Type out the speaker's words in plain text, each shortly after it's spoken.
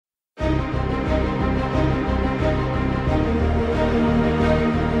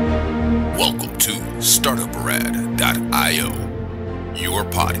Startuprad.io, your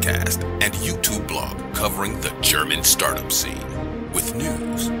podcast and YouTube blog covering the German startup scene with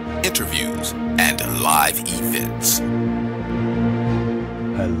news, interviews, and live events.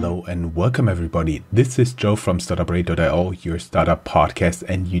 Hello and welcome everybody. This is Joe from Startuprad.io, your startup podcast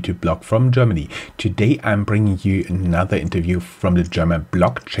and YouTube blog from Germany. Today I'm bringing you another interview from the German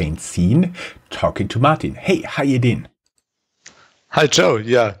blockchain scene, talking to Martin. Hey, how you doing? Hi Joe,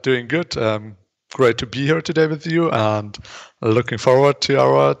 yeah, doing good. Great to be here today with you and looking forward to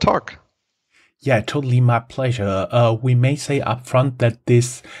our talk. Yeah, totally my pleasure. We may say upfront that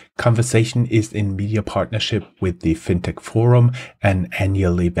this conversation is in media partnership with the FinTech Forum, an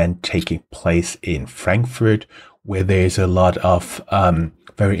annual event taking place in Frankfurt, where there's a lot of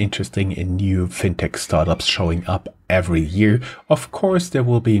very interesting and new FinTech startups showing up every year. Of course, there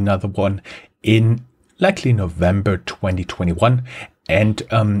will be another one in likely November 2021. And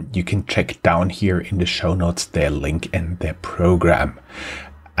you can check down here in the show notes their link and their program.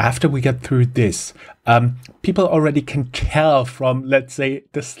 After we get through this, people already can tell from, let's say,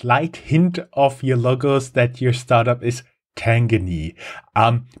 the slight hint of your logos that your startup is Tangany.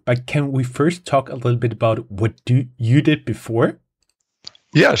 But can we first talk a little bit about what you did before?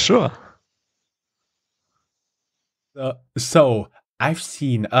 Yeah, sure. So I've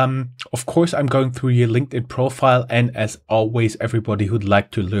seen, of course, I'm going through your LinkedIn profile. And as always, everybody who'd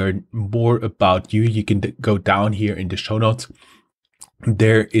like to learn more about you, you can go down here in the show notes.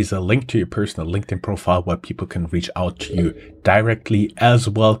 There is a link to your personal LinkedIn profile where people can reach out to you directly as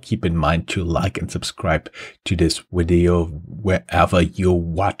well. Keep in mind to like and subscribe to this video wherever you're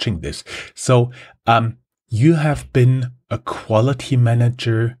watching this. So you have been a quality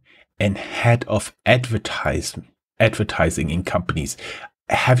manager and head of advertising in companies.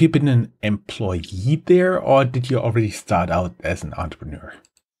 Have you been an employee there, or did you already start out as an entrepreneur?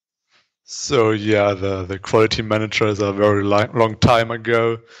 So yeah, the quality manager is a very long time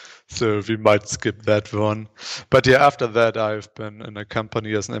ago, so we might skip that one. But yeah, after that, I've been in a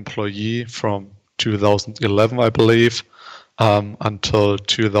company as an employee from 2011, I believe, until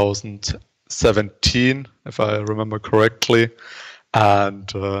 2017, if I remember correctly.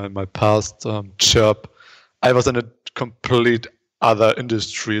 And in my past job, I was in a complete other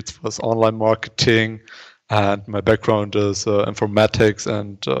industry. It was online marketing, and my background is informatics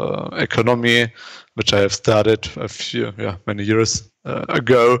and economy, which I have studied many years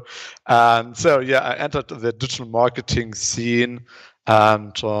ago. And so, yeah, I entered the digital marketing scene,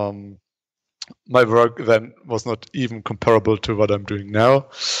 and my work then was not even comparable to what I'm doing now.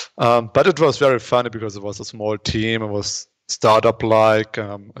 But it was very funny because it was a small team. It was startup-like.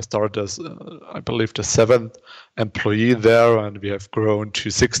 I started as, I believe, the 7th employee there, and we have grown to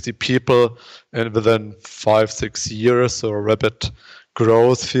 60 people within 5-6 years, so rapid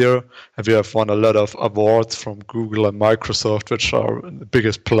growth here. And we have won a lot of awards from Google and Microsoft, which are the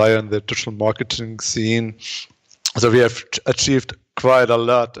biggest player in the digital marketing scene. So we have achieved quite a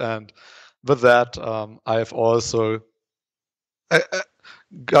lot, and with that, I have also I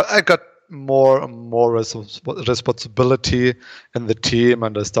got more and more responsibility in the team,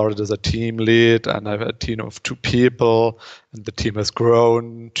 and I started as a team lead, and I have a team of 2 people, and the team has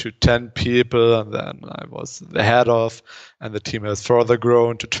grown to 10 people, and then I was the head of, and the team has further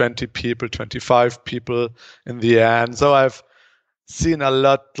grown to 20 people, 25 people in the end. So I've seen a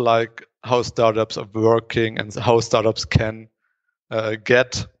lot like how startups are working and how startups can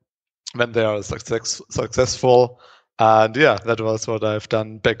get when they are successful. And yeah, that was what I've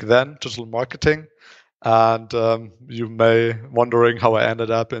done back then, digital marketing. And you may wondering how I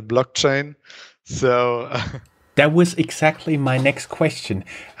ended up in blockchain. So that was exactly my next question.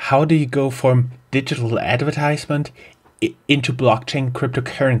 How do you go from digital advertisement into blockchain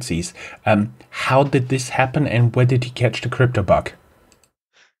cryptocurrencies? How did this happen, and where did you catch the crypto bug?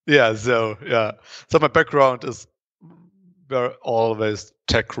 So my background is always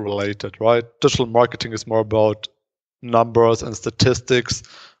tech related, right? Digital marketing is more about numbers and statistics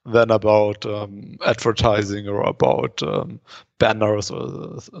than about advertising or about banners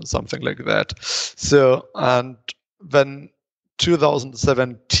or something like that. So, and when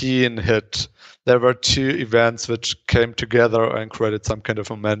 2017 hit, there were 2 events which came together and created some kind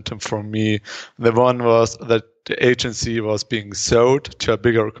of momentum for me. The one was that the agency was being sold to a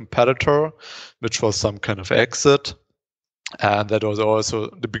bigger competitor, which was some kind of exit. And that was also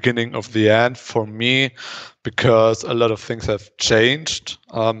the beginning of the end for me, because a lot of things have changed.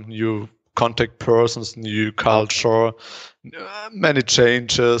 New contact persons, new culture, many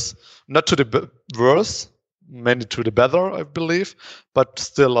changes, not to the worse, many to the better, I believe, but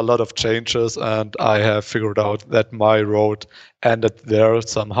still a lot of changes. And I have figured out that my road ended there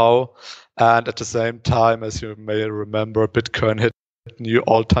somehow. And at the same time, as you may remember, Bitcoin hit new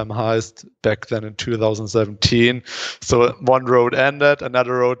all-time highs back then in 2017. So one road ended,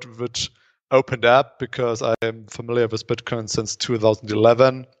 another road which opened up because I am familiar with Bitcoin since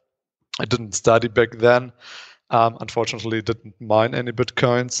 2011. I didn't study back then. Unfortunately, didn't mine any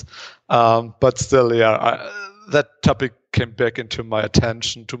Bitcoins. But still, that topic came back into my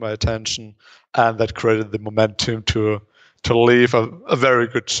attention, and that created the momentum to leave a very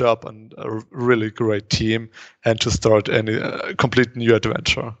good job and a really great team and to start a complete new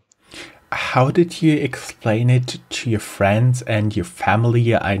adventure. How did you explain it to your friends and your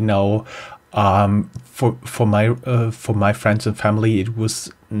family? I know for my friends and family, it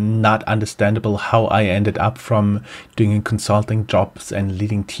was not understandable how I ended up from doing consulting jobs and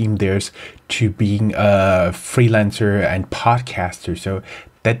leading team there to being a freelancer and podcaster. So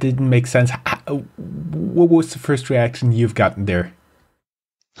that didn't make sense. What was the first reaction you've gotten there?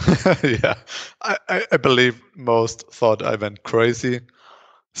 Yeah, I believe most thought I went crazy.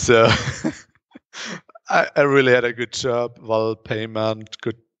 So I really had a good job, well payment,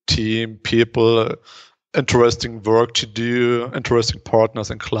 good team, people, interesting work to do, interesting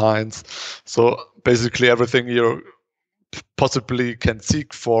partners and clients. So basically everything you possibly can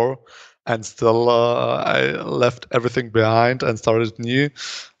seek for. And still, I left everything behind and started new.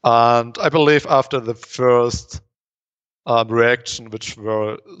 And I believe after the first reaction, which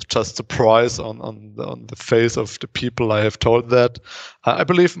were just surprise on the face of the people I have told that, I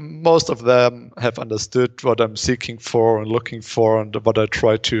believe most of them have understood what I'm seeking for and looking for and what I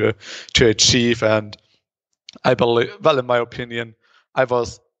try to achieve. And I believe, well, in my opinion, it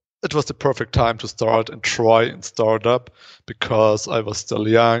was the perfect time to start and try and start up because I was still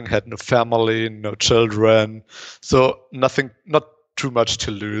young, had no family, no children, so not too much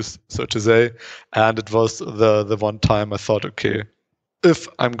to lose, so to say. And it was the one time I thought, okay, if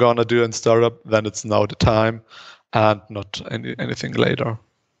I'm gonna do a startup, then it's now the time, and not anything later.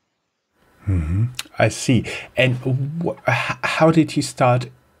 Mm-hmm. I see. And how did you start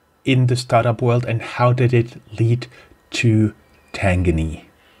in the startup world, and how did it lead to Tangany?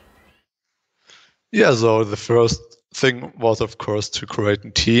 Yeah, so the first thing was, of course, to create a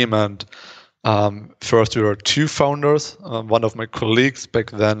team. And first, we were two founders. One of my colleagues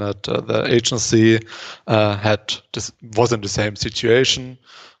back then at the agency was in the same situation.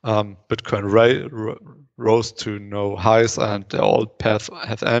 Bitcoin rose to no highs, and the old path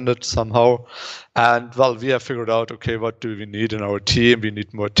has ended somehow. And well, we have figured out, okay, what do we need in our team? We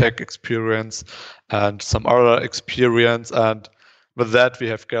need more tech experience and some other experience. And with that, we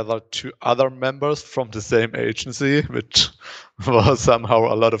have gathered two other members from the same agency, which was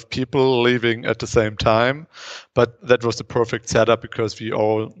somehow a lot of people leaving at the same time. But that was the perfect setup because we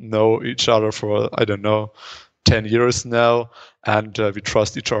all know each other for, 10 years now, and we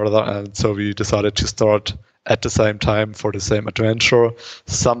trust each other. And so we decided to start at the same time for the same adventure,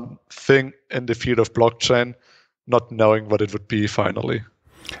 something in the field of blockchain, not knowing what it would be finally.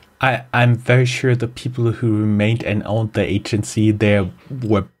 I'm very sure the people who remained and owned the agency there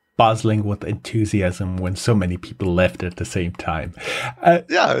were buzzing with enthusiasm when so many people left at the same time.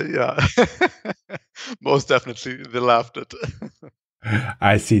 Yeah. Most definitely, they loved it.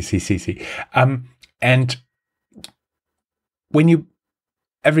 I see. And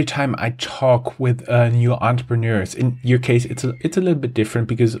every time I talk with new entrepreneurs, in your case, it's a little bit different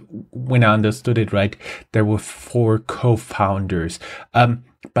because when I understood it right, there were 4 co-founders.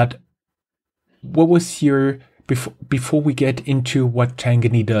 But what was your, before we get into what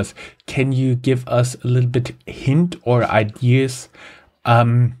Tangany does, can you give us a little bit hint or ideas?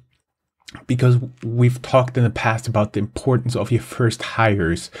 Because we've talked in the past about the importance of your first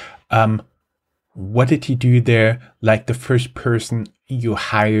hires. What did you do there? Like the first person you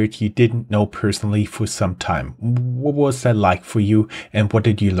hired, you didn't know personally for some time. What was that like for you, and what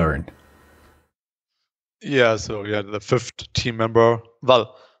did you learn? Yeah, so the 5th team member,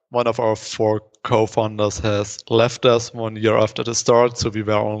 well, one of our 4 co-founders has left us 1 year after the start, so we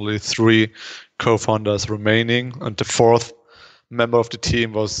were only 3 co-founders remaining, and the 4th member of the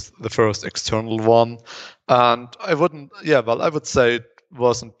team was the first external one. And I would say it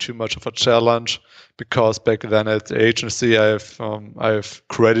wasn't too much of a challenge because back then at the agency I've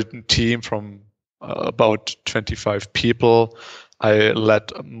created a team from about 25 people. I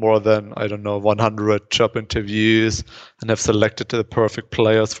led more than 100 job interviews and have selected the perfect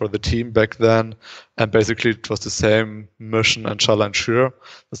players for the team back then. And basically it was the same mission and challenge here.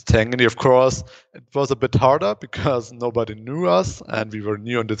 With Tangany, of course, it was a bit harder because nobody knew us and we were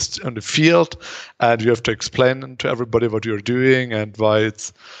new on the field, and you have to explain to everybody what you're doing and why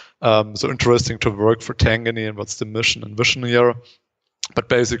it's so interesting to work for Tangany and what's the mission and vision here. But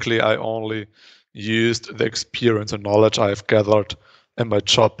basically, I only used the experience and knowledge I have gathered in my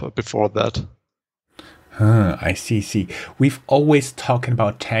job before that. I see. We've always talking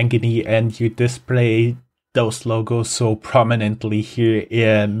about Tangany, and you display those logos so prominently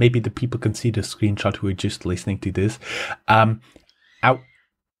here. Maybe the people can see the screenshot who are just listening to this. I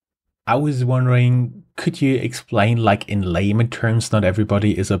I was wondering, could you explain, like in layman terms, not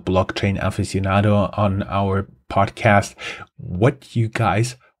everybody is a blockchain aficionado on our podcast, what you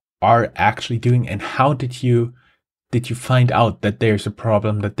guys are actually doing, and how did you find out that there's a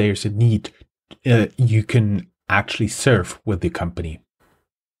problem, that there's a need you can actually serve with the company?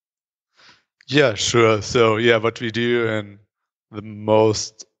 Yeah, sure. So yeah, what we do in the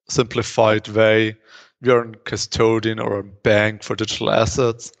most simplified way, we are a custodian or a bank for digital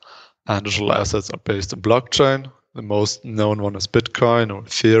assets, and digital assets are based on blockchain. The most known one is Bitcoin or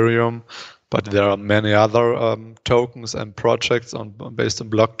Ethereum, but there are many other tokens and projects based on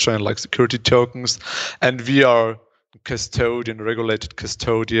blockchain, like security tokens. And we are custodian, regulated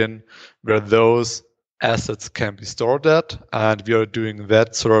custodian, where those assets can be stored at, and we are doing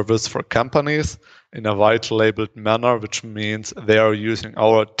that service for companies in a white labeled manner, which means they are using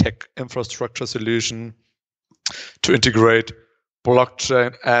our tech infrastructure solution to integrate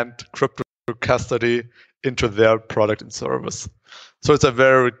blockchain and crypto custody into their product and service. So it's a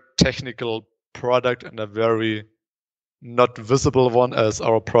very technical product and a very not visible one, as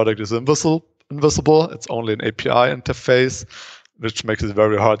our product is invisible. It's only an API interface, which makes it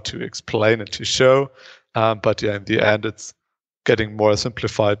very hard to explain and to show. But yeah, in the end, it's getting more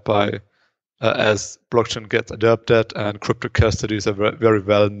simplified by as blockchain gets adopted, and crypto custody is a very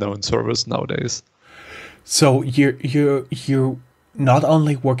well-known service nowadays. So you're not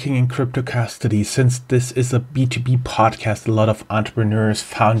only working in crypto custody. Since this is a B2B podcast, a lot of entrepreneurs,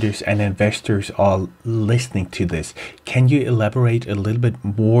 founders, and investors are listening to this. Can you elaborate a little bit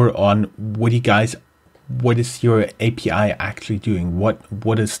more on what is your API actually doing?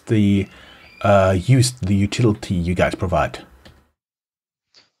 What is the the utility you guys provide?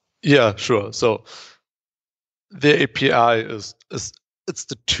 Yeah, sure. So the API is it's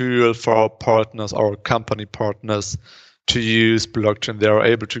the tool for our partners, our company partners, to use blockchain. They are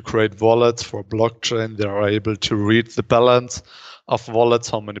able to create wallets for blockchain. They are able to read the balance of wallets,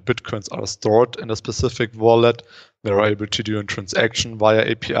 how many bitcoins are stored in a specific wallet. They are able to do a transaction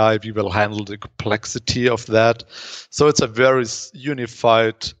via API. We will handle the complexity of that. So it's a very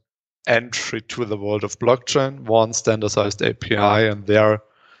unified entry to the world of blockchain, one standardized API, and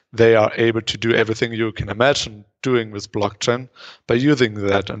they are able to do everything you can imagine doing with blockchain by using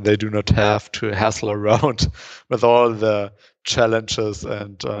that, and they do not have to hassle around with all the challenges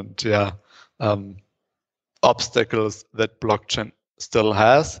and obstacles that blockchain still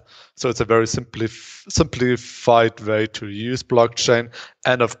has. So it's a very simplified way to use blockchain.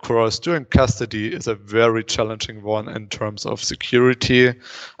 And of course, doing custody is a very challenging one in terms of security.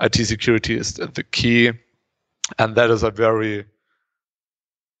 IT security is the key, and that is a very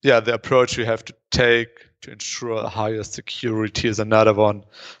the approach you have to take to ensure highest security is another one,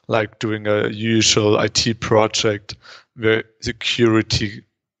 like doing a usual IT project where security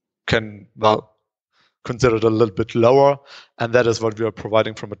can, considered a little bit lower. And that is what we are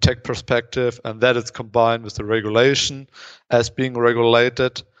providing from a tech perspective. And that is combined with the regulation as being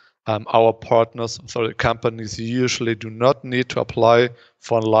regulated. Our partners, so the companies, usually do not need to apply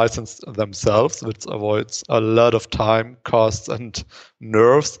for a license themselves, which avoids a lot of time, costs, and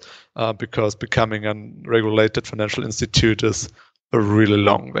nerves, because becoming a regulated financial institute is a really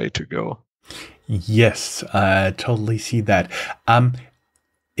long way to go. Yes, I totally see that.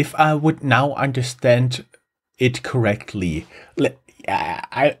 If I would now understand it correctly,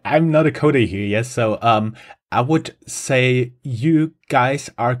 I'm not a coder here, yes, so I would say you guys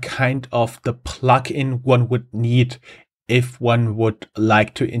are kind of the plugin one would need if one would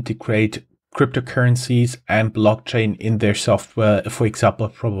like to integrate cryptocurrencies and blockchain in their software, for example,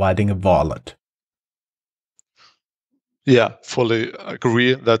 providing a wallet. Yeah, fully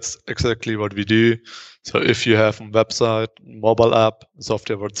agree. That's exactly what we do. So if you have a website, mobile app,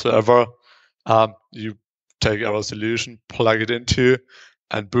 software whatsoever, you take our solution, plug it into,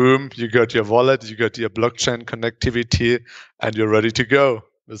 and boom, you got your wallet, you got your blockchain connectivity, and you're ready to go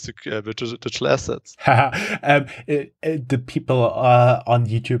with digital assets. The people on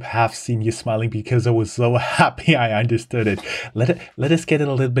YouTube have seen you smiling because I was so happy I understood it. Let us get a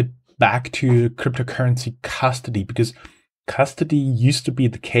little bit back to cryptocurrency custody, because custody used to be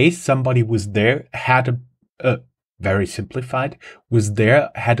the case. Somebody was there, had a very simplified, was there,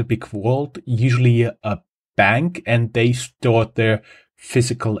 had a big vault, usually a bank, and they stored their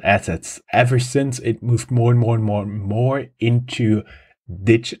physical assets. Ever since, it moved more and more into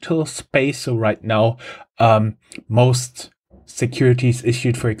digital space. So right now, most securities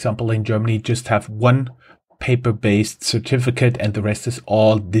issued, for example, in Germany, just have one paper-based certificate and the rest is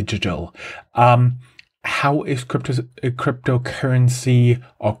all digital. How is cryptocurrency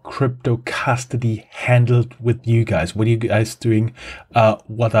or crypto custody handled with you guys? What are you guys doing?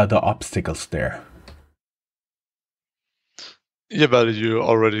 What are the obstacles there? Yeah, well, you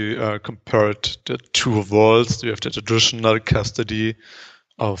already compared the two worlds. You have the traditional custody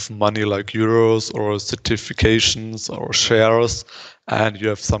of money like euros or certifications or shares, and you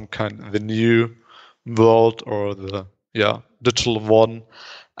have some kind of the new world or the digital one,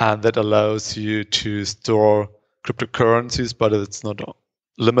 and that allows you to store cryptocurrencies, but it's not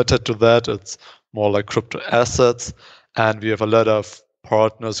limited to that. It's more like crypto assets, and we have a lot of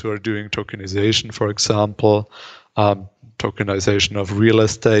partners who are doing tokenization, for example, tokenization of real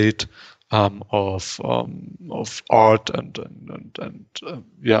estate, of art and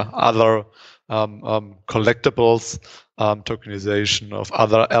other collectibles, tokenization of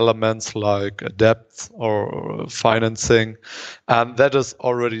other elements like debt or financing, and that is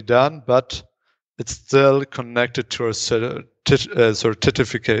already done, but it's still connected to a certificate.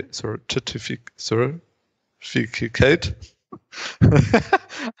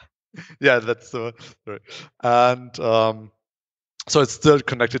 Yeah, that's the sorry. And so it's still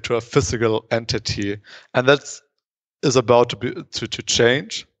connected to a physical entity, and that's is about to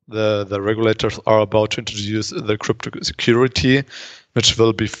change. The regulators are about to introduce the crypto security, which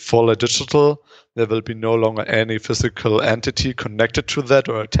will be fully digital. There will be no longer any physical entity connected to that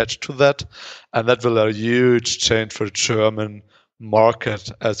or attached to that, and that will be a huge change for the German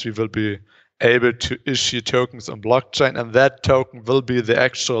market, as we will be able to issue tokens on blockchain, and that token will be the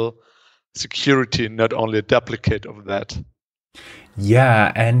actual security, not only a duplicate of that.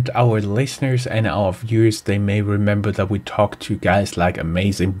 Yeah, and our listeners and our viewers, they may remember that we talked to guys like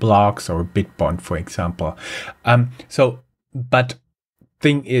Amazing Blocks or Bitbond, for example. But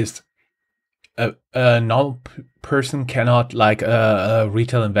thing is, a normal person cannot, like a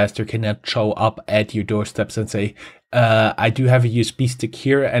retail investor cannot show up at your doorsteps and say, I do have a USB stick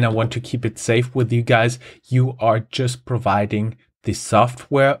here and I want to keep it safe with you guys. You are just providing the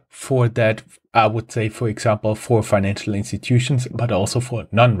software for that, I would say, for example, for financial institutions, but also for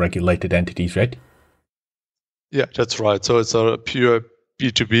non-regulated entities, right? Yeah, that's right. So it's a pure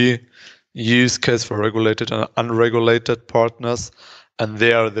B2B use case for regulated and unregulated partners, and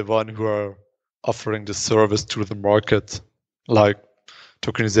they are the one who are offering the service to the market, like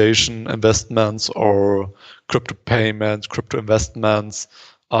tokenization investments or crypto payments, crypto investments,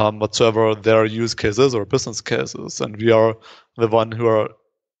 whatsoever their use cases or business cases. And we are the one who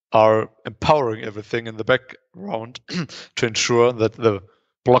are empowering everything in the background to ensure that the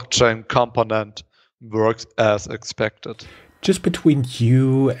blockchain component works as expected. Just between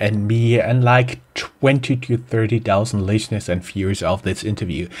you and me and like 20 to 30,000 listeners and viewers of this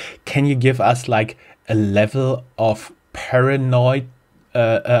interview, can you give us like a level of paranoid,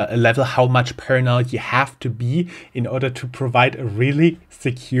 a level how much paranoid you have to be in order to provide a really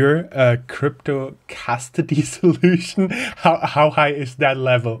secure crypto custody solution? How high is that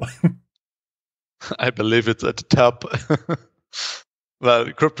level? I believe it's at the top.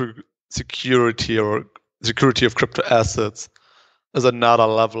 Well, crypto security or security of crypto assets is another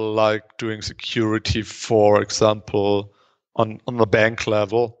level, like doing security, for example, on the bank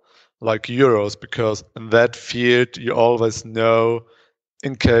level, like euros, because in that field you always know,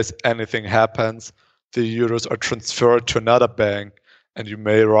 in case anything happens, the euros are transferred to another bank, and you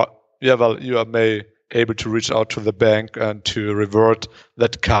may able to reach out to the bank and to revert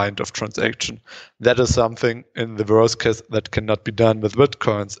that kind of transaction. That is something in the worst case that cannot be done with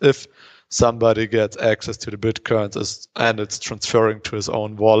Bitcoins. If somebody gets access to the Bitcoins and it's transferring to his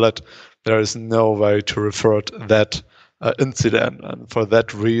own wallet, there is no way to revert that incident. And for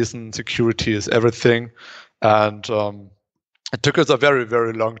that reason, security is everything. And it took us a very,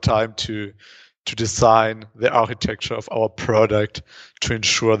 very long time to design the architecture of our product to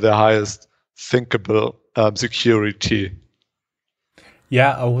ensure the highest thinkable security.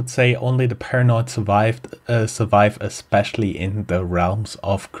 Yeah, I would say only the paranoid survive, especially in the realms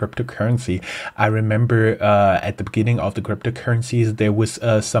of cryptocurrency. I remember at the beginning of the cryptocurrencies, there was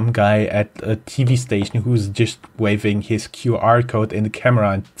some guy at a TV station who was just waving his QR code in the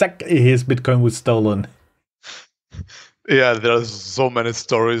camera and zack, his Bitcoin was stolen. Yeah, there's so many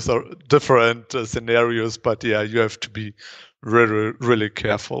stories or different scenarios, but yeah, you have to be really, really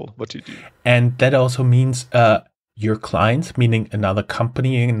careful what you do. And that also means your clients, meaning another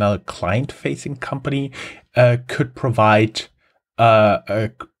company, another client-facing company, could provide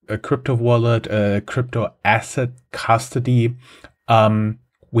a crypto wallet, a crypto asset custody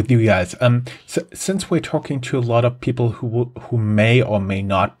with you guys. So since we're talking to a lot of people who may or may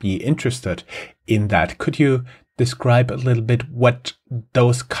not be interested in that, could you describe a little bit what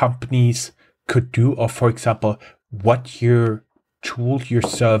those companies could do, or for example, what your tool, your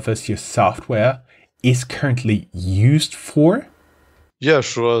service, your software is currently used for? Yeah,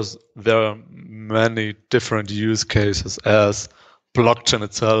 sure. There are many different use cases, as blockchain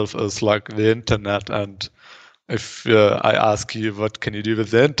itself is like the internet. And if I ask you, what can you do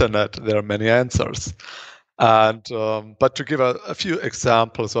with the internet? There are many answers. And but to give a few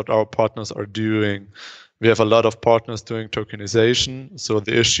examples what our partners are doing, we have a lot of partners doing tokenization, so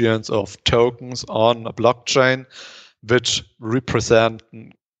the issuance of tokens on a blockchain, which represent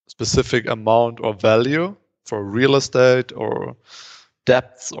a specific amount or value for real estate or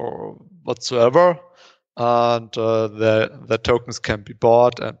debts or whatsoever. And the tokens can be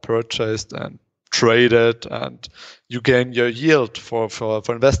bought and purchased and traded, and you gain your yield for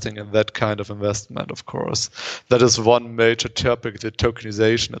investing in that kind of investment, of course. That is one major topic, the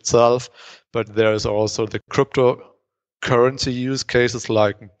tokenization itself, but there is also the cryptocurrency use cases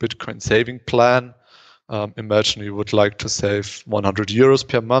like Bitcoin saving plan. Imagine you would like to save 100 euros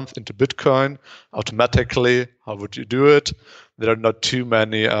per month into Bitcoin automatically. How would you do it? There are not too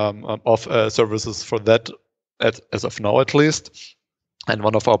many services for that as of now, at least. And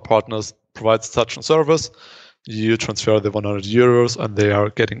one of our partners provides such a service. You transfer the 100 euros and they are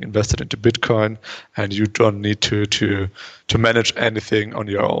getting invested into Bitcoin, and you don't need to manage anything on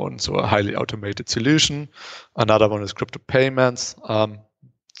your own. So a highly automated solution. Another one is crypto payments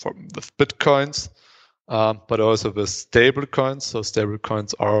with Bitcoins, but also with stable coins. So stable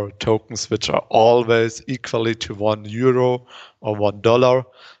coins are tokens which are always equally to €1 or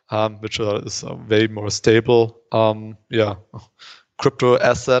 $1, which is a way more stable crypto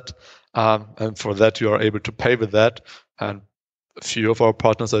asset. And for that, you are able to pay with that. And a few of our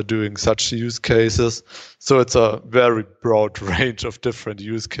partners are doing such use cases. So it's a very broad range of different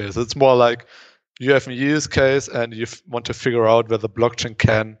use cases. It's more like you have a use case and you want to figure out whether blockchain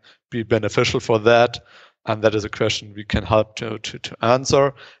can be beneficial for that. And that is a question we can help to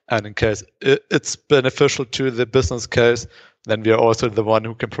answer. And in case it's beneficial to the business case, then we are also the one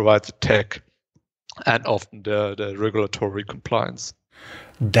who can provide the tech and often the regulatory compliance.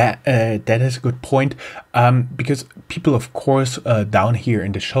 That is a good point, because people, of course, down here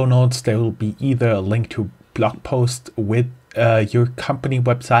in the show notes, there will be either a link to blog post with your company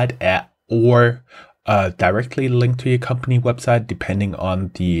website or directly linked to your company website, depending on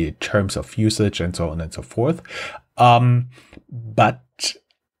the terms of usage and so on and so forth. But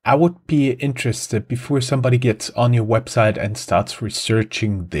I would be interested, before somebody gets on your website and starts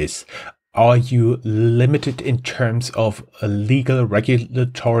researching this, are you limited in terms of legal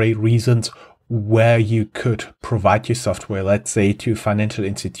regulatory reasons where you could provide your software, let's say, to a financial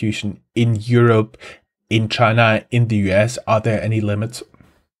institution in Europe, in China, in the US? Are there any limits?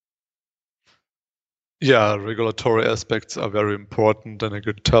 Yeah, regulatory aspects are very important and a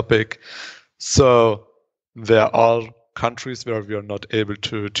good topic. So there are countries where we are not able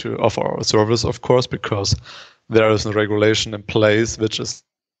to offer our service, of course, because there is a regulation in place which is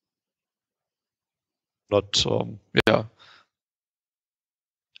not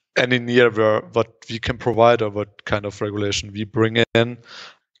any near where what we can provide or what kind of regulation we bring in.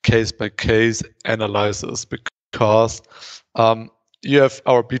 Case by case analysis, because you have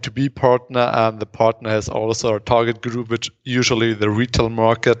our B2B partner, and the partner has also a target group, which usually the retail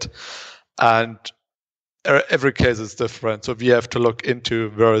market, and every case is different. So we have to look into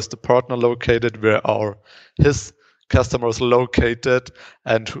where is the partner located, where are his customers located,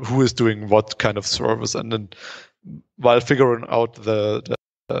 and who is doing what kind of service. And then while figuring out the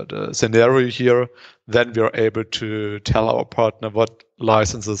scenario here, then we are able to tell our partner what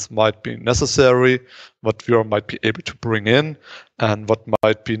licenses might be necessary, what we might be able to bring in, and what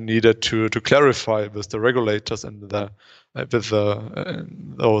might be needed to clarify with the regulators and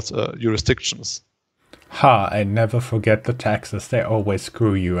those jurisdictions. I never forget the taxes. They always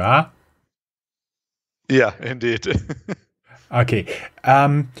screw you, huh? Yeah, indeed. Okay.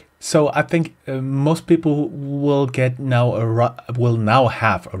 So I think most people will now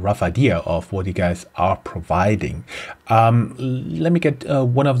have a rough idea of what you guys are providing. Let me get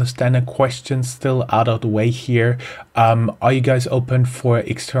one of the standard questions still out of the way here. Are you guys open for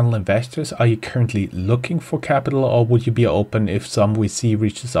external investors? Are you currently looking for capital, or would you be open if some VC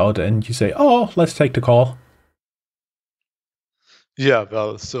reaches out and you say, "Oh, let's take the call"? Yeah,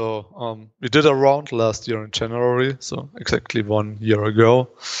 well, so we did a round last year in January, so exactly 1 year ago,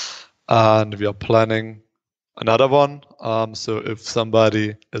 and we are planning another one. So if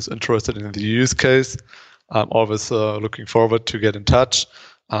somebody is interested in the use case, I'm always looking forward to get in touch,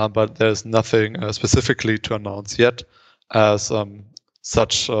 but there's nothing specifically to announce yet, as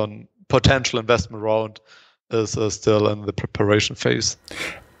such a potential investment round is still in the preparation phase.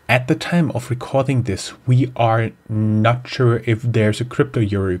 At the time of recording this, we are not sure if there's a crypto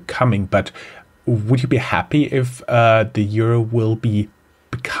euro coming, but would you be happy if the euro will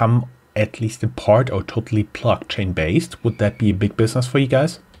become at least in part or totally blockchain based? Would that be a big business for you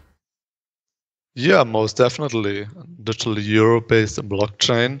guys? Yeah, most definitely. Digital euro based on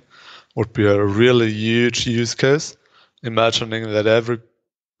blockchain would be a really huge use case. Imagining that every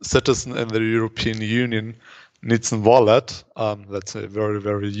citizen in the European Union needs a wallet, that's a very,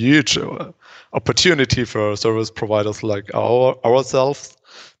 very huge opportunity for service providers like ourselves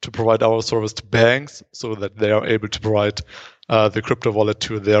to provide our service to banks so that they are able to provide the crypto wallet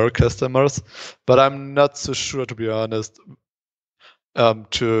to their customers. But I'm not so sure, to be honest,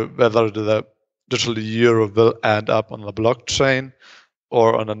 to whether the digital euro will end up on the blockchain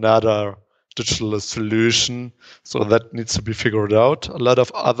or on another digital solution. So that needs to be figured out. A lot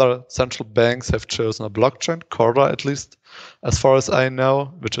of other central banks have chosen a blockchain, Corda at least, as far as I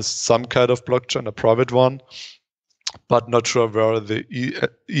know, which is some kind of blockchain, a private one, but not sure where the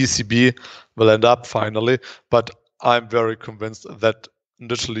ECB will end up finally. But I'm very convinced that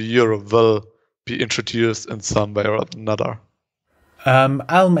digital euro will be introduced in some way or another.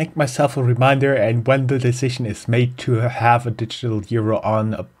 I'll make myself a reminder, and when the decision is made to have a digital euro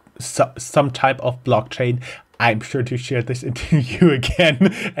on some type of blockchain, I'm sure to share this into you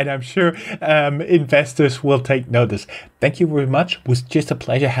again, and I'm sure investors will take notice. Thank you very much. It was just a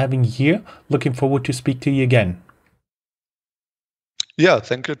pleasure having you here. Looking forward to speak to you again. Yeah,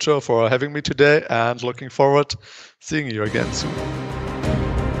 thank you, Joe, for having me today, and looking forward seeing you again soon.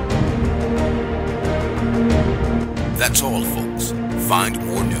 That's all, folks. Find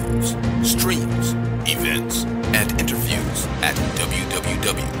more news, streams, events, and interviews at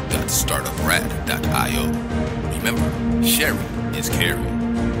www.startuprad.io. Remember, sharing is caring.